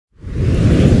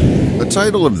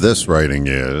title of this writing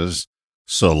is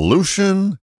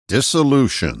Solution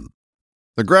Dissolution.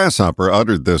 The grasshopper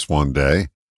uttered this one day.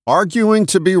 Arguing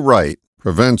to be right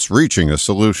prevents reaching a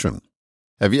solution.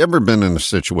 Have you ever been in a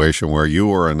situation where you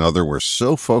or another were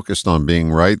so focused on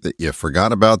being right that you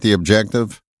forgot about the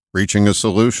objective, reaching a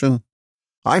solution?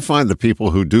 I find the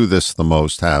people who do this the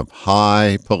most have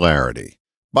high polarity.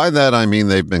 By that I mean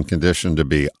they've been conditioned to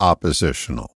be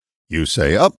oppositional. You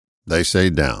say up, they say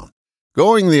down.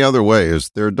 Going the other way is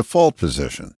their default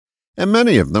position, and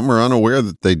many of them are unaware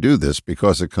that they do this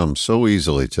because it comes so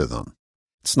easily to them.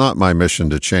 It's not my mission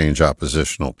to change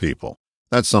oppositional people.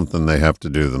 That's something they have to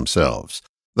do themselves.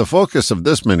 The focus of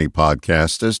this mini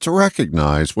podcast is to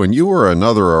recognize when you or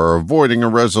another are avoiding a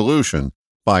resolution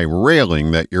by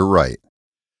railing that you're right.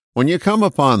 When you come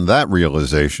upon that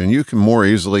realization, you can more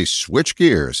easily switch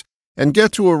gears and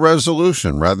get to a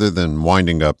resolution rather than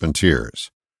winding up in tears.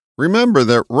 Remember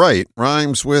that right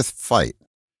rhymes with fight.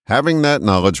 Having that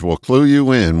knowledge will clue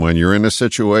you in when you're in a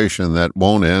situation that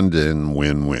won't end in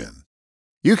win-win.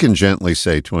 You can gently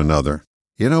say to another,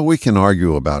 we can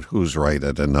argue about who's right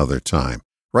at another time.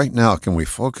 Right now, can we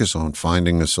focus on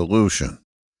finding a solution?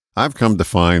 I've come to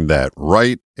find that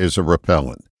right is a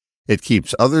repellent. It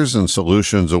keeps others and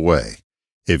solutions away.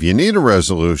 If you need a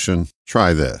resolution,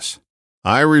 try this.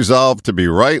 I resolve to be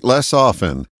right less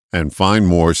often and find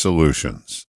more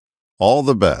solutions. All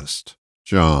the best,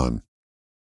 John.